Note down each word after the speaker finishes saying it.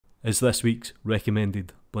is this week's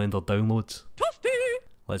recommended Blender downloads.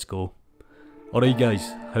 Let's go. Alright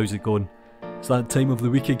guys, how's it going? It's that time of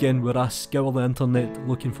the week again where I scour the internet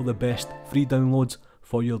looking for the best free downloads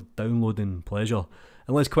for your downloading pleasure.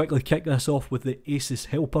 And let's quickly kick this off with the Asus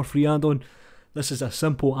Helper free add-on. This is a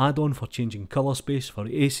simple add-on for changing colour space for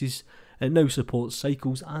Asus. It now supports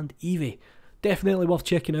cycles and Eevee. Definitely worth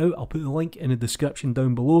checking out. I'll put the link in the description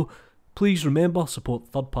down below. Please remember, support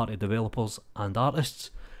third-party developers and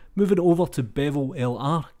artists. Moving over to Bevel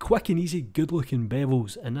LR, quick and easy, good looking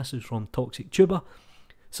bevels, and this is from Toxic Tuber.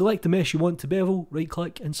 Select the mesh you want to bevel, right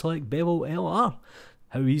click and select Bevel LR.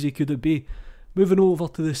 How easy could it be? Moving over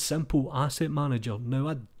to the Simple Asset Manager. Now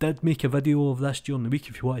I did make a video of this during the week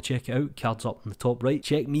if you want to check it out, cards up in the top right.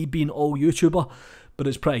 Check me being all YouTuber, but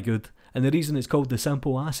it's pretty good. And the reason it's called the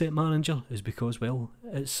Simple Asset Manager is because, well,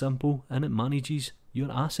 it's simple and it manages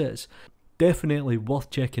your assets. Definitely worth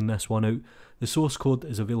checking this one out. The source code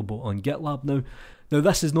is available on GitLab now. Now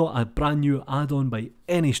this is not a brand new add-on by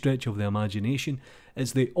any stretch of the imagination.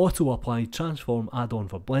 It's the Auto Apply Transform add-on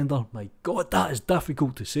for Blender. My god, that is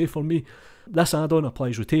difficult to say for me. This add-on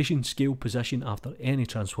applies rotation, scale, position after any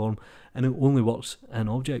transform, and it only works in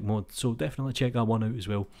object mode, so definitely check that one out as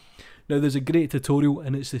well. Now there's a great tutorial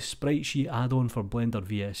and it's the Sprite Sheet add-on for Blender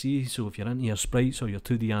VSE, so if you're into your sprites or your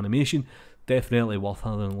 2D animation, definitely worth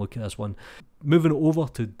having a look at this one. Moving over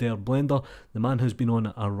to Der Blender, the man has been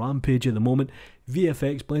on a rampage at the moment.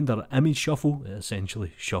 VFX Blender Image Shuffle, it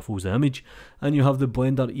essentially shuffles the image, and you have the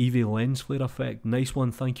Blender Eevee Lens Flare effect, nice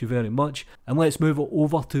one, thank you very much. And let's move it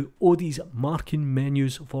over to Odie's marking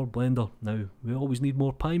menus for Blender. Now, we always need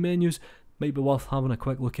more pie menus, might be worth having a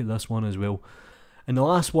quick look at this one as well. And the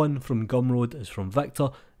last one from Gumroad is from Victor.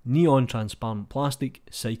 Neon transparent plastic,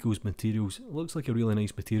 cycles materials. It looks like a really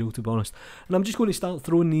nice material, to be honest. And I'm just going to start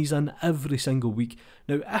throwing these in every single week.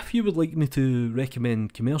 Now, if you would like me to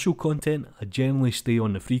recommend commercial content, I generally stay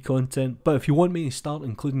on the free content. But if you want me to start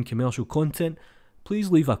including commercial content, please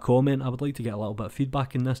leave a comment. I would like to get a little bit of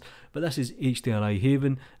feedback in this. But this is HDRI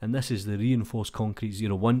Haven, and this is the Reinforced Concrete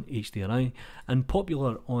 01 HDRI. And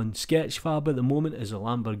popular on Sketchfab at the moment is a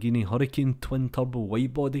Lamborghini Huracan twin turbo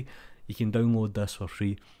widebody. You can download this for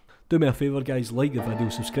free. Do me a favour guys, like the video,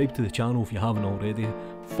 subscribe to the channel if you haven't already.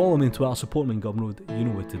 Follow me on Twitter, support me on Gumroad, you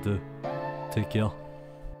know what to do. Take care.